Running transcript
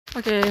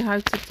Okay, hi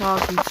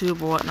TikTok,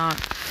 YouTube, or whatnot.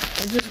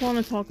 I just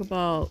want to talk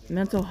about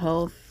mental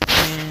health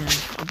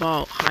and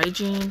about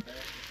hygiene.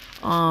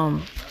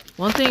 Um,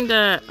 One thing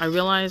that I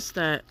realized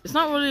that it's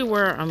not really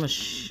where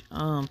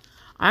I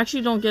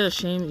actually don't get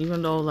ashamed,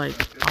 even though like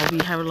I'll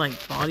be having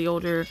like body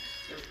odor,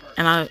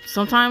 and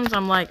sometimes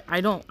I'm like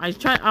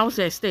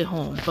obviously I stay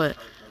home, but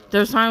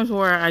there's times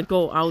where I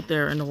go out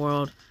there in the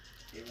world,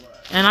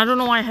 and I don't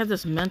know why I had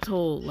this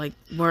mental, like,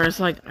 where it's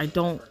like I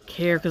don't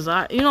care, because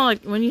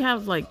like when you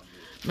have like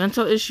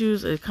mental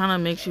issues, it kind of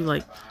makes you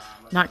like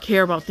not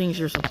care about things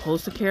you're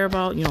supposed to care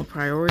about,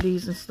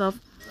 priorities and stuff.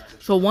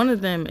 So one of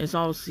them is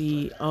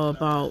obviously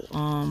about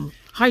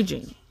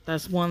hygiene.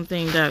 That's one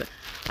thing that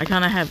I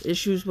kind of have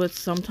issues with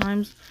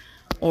sometimes,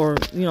 or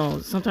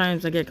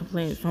sometimes I get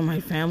complaints from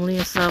my family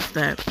and stuff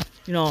that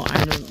I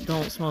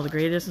don't smell the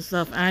greatest and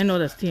stuff. And I know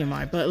that's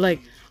TMI, but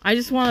like I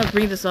just want to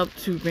bring this up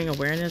to bring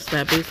awareness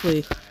that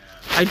basically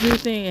I do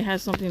think it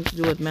has something to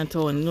do with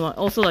mental and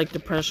also like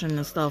depression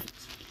and stuff.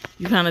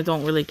 You kind of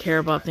don't really care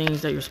about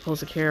things that you're supposed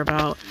to care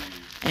about.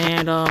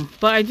 And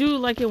but I do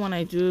like it when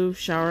I do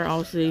shower.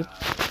 Obviously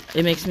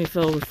it makes me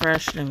feel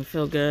refreshed and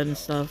feel good and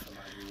stuff.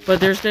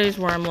 But there's days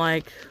where I'm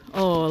like,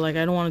 oh, like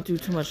I don't want to do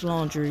too much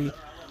laundry,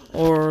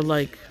 or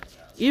like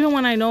even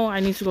when I know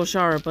I need to go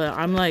shower, but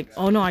I'm like,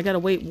 oh no, I gotta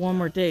wait one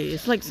more day.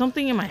 It's like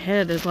something in my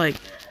head is like,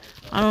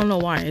 I don't know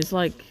why. It's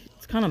like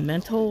it's kind of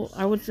mental,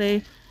 I would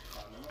say.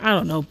 I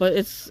don't know, but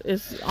it's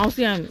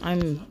obviously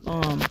I'm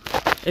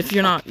if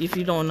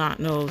you don't not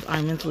know,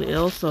 I'm mentally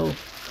ill, so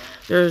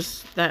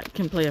there's that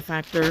can play a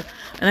factor.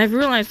 And I've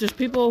realized there's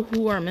people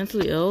who are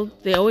mentally ill,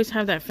 they always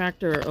have that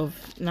factor of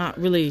not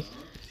really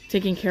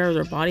taking care of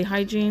their body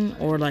hygiene,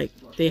 or like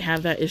they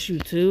have that issue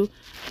too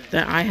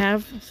that I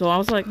have. So I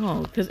was like,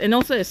 oh, because, and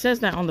also it says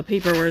that on the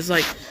paper where it's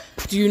like,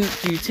 do you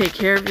take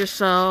care of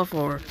yourself,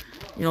 or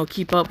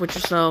keep up with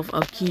yourself,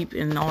 upkeep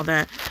and all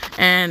that.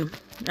 And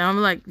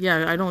I'm like,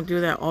 yeah, I don't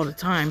do that all the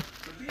time,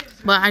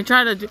 but I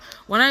try to do.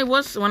 When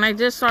I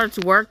did start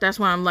to work, that's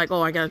when I'm like,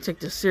 oh, I gotta take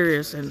this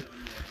serious, and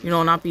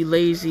not be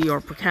lazy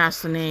or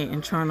procrastinate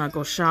and trying to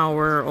go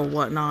shower or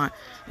whatnot,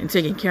 and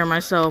taking care of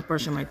myself,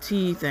 brushing my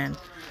teeth, and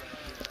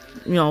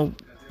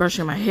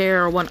brushing my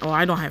hair or what. Oh,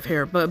 I don't have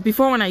hair, but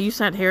before, when I used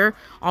to have hair,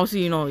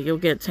 obviously you'll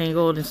get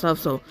tangled and stuff.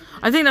 So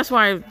I think that's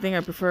why I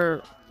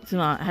prefer to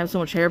not have so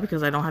much hair,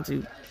 because I don't have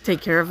to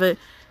take care of it.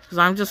 Because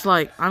I'm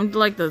like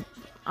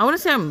I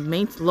wouldn't say I'm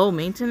low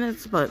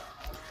maintenance, but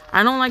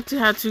I don't want to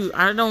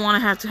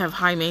have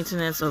high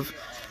maintenance of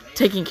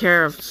taking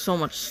care of so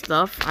much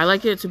stuff. I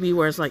like it to be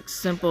where it's like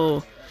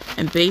simple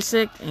and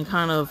basic, and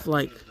kind of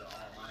like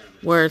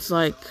where it's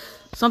like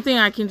something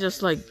I can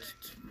just like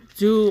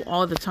do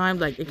all the time.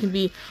 Like it can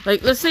be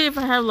like, let's say if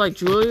I have like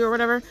jewelry or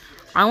whatever,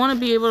 I want to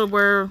be able to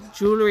wear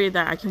jewelry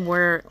that I can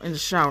wear in the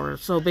shower.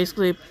 So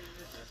basically,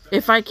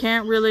 if I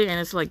can't really, and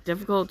it's like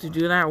difficult to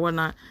do that or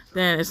whatnot,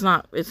 then it's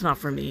not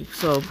for me.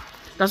 So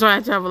that's why I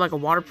have to have like a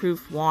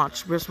waterproof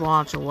watch,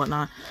 wristwatch or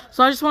whatnot.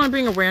 So I just want to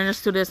bring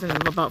awareness to this and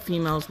about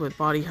females with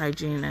body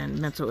hygiene and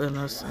mental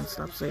illness and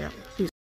stuff. So yeah, peace.